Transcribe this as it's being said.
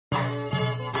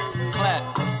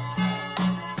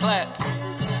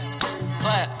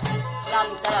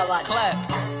clap,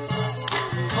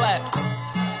 clap,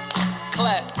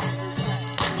 clap,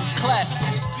 clap.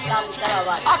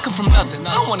 I come from nothing,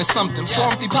 I wanted something.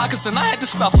 4 empty pockets and I had to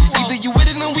stuff them. Either you with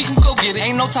it and we can go get it.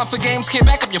 Ain't no time for games, kid,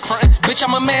 back up your front. Bitch,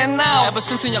 I'm a man now. Ever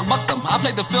since a young bucked them, I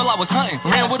played the field, I was hunting.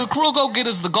 Ran with a crew, go get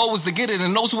us, the goal was to get it.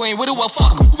 And those who ain't with it, well,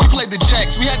 fuck them. We played the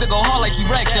jacks, we had to go hard like he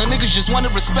wrecked. Young niggas just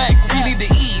wanted respect, we need to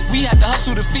eat. We had to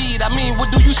hustle to feed, I mean,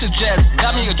 what do you suggest?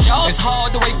 Got me a job? It's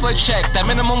hard to wait for a check. That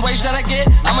minimum wage that I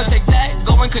get, I'ma take that,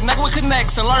 go and connect with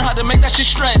connects and learn how to make that shit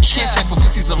stretch. Can't stand for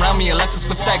pussies around me unless it's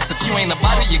for sex. If you ain't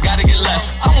about it, you gotta get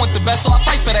left. I want the best, so I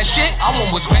fight for that shit. I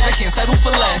want what's great, I can't settle for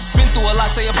less. Been through a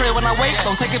lot, say a prayer when I wake.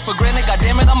 Don't take it for granted,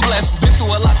 goddamn it, I'm blessed. Been through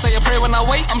a lot, say a prayer when I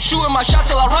wake. I'm shooting my shots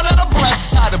till I run out of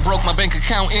breath. Tired of broke, my bank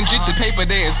account injured. The paper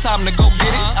there, it's time to go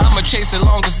get it. I'ma chase it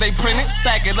long as they print it.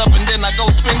 Stack it up and then I go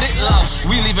spend it. Laos.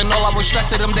 We leaving all I was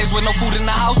stressed of them days with no food in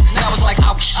the house. And I was like,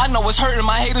 ouch. I know it's hurting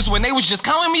my haters when they was just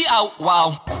counting me out.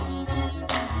 Wow.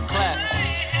 Clap.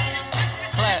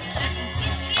 Clap.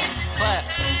 Clap.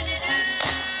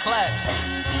 Clap.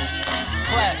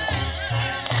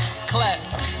 Clap, clap,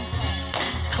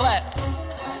 clap,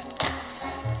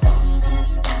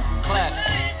 clap,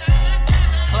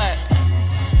 clap,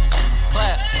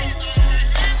 clap,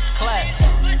 clap,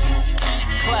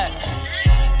 clap,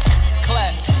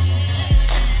 clap,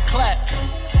 clap.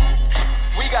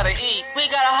 We gotta eat. We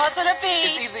gotta hustle to feed.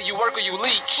 It's either you work or you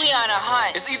leech. We on a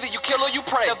hunt. It's either you kill or you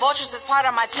pray. The vultures is part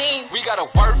of my team. We gotta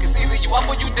work. It's either you up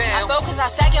or you down. I focus on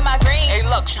stacking my green. Hey,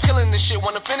 Luxe, you killing this shit.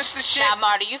 Wanna finish this shit? Now,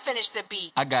 Marty, you finish the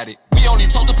beat. I got it. We only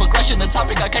told the progression, the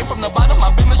topic. I came from the bottom.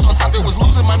 My business on top. It was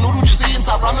losing my noodle, just eating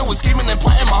top ramen. Was scheming and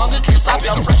plotting. My hunger can't stop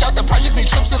it. I'm fresh out the projects, need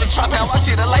trips to the trap. Now I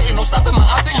see the light, ain't no stopping my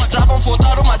optics. Drop on full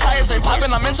throttle, my tires ain't popping.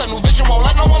 I'm into new vision, won't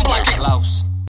let no one block it. Laos.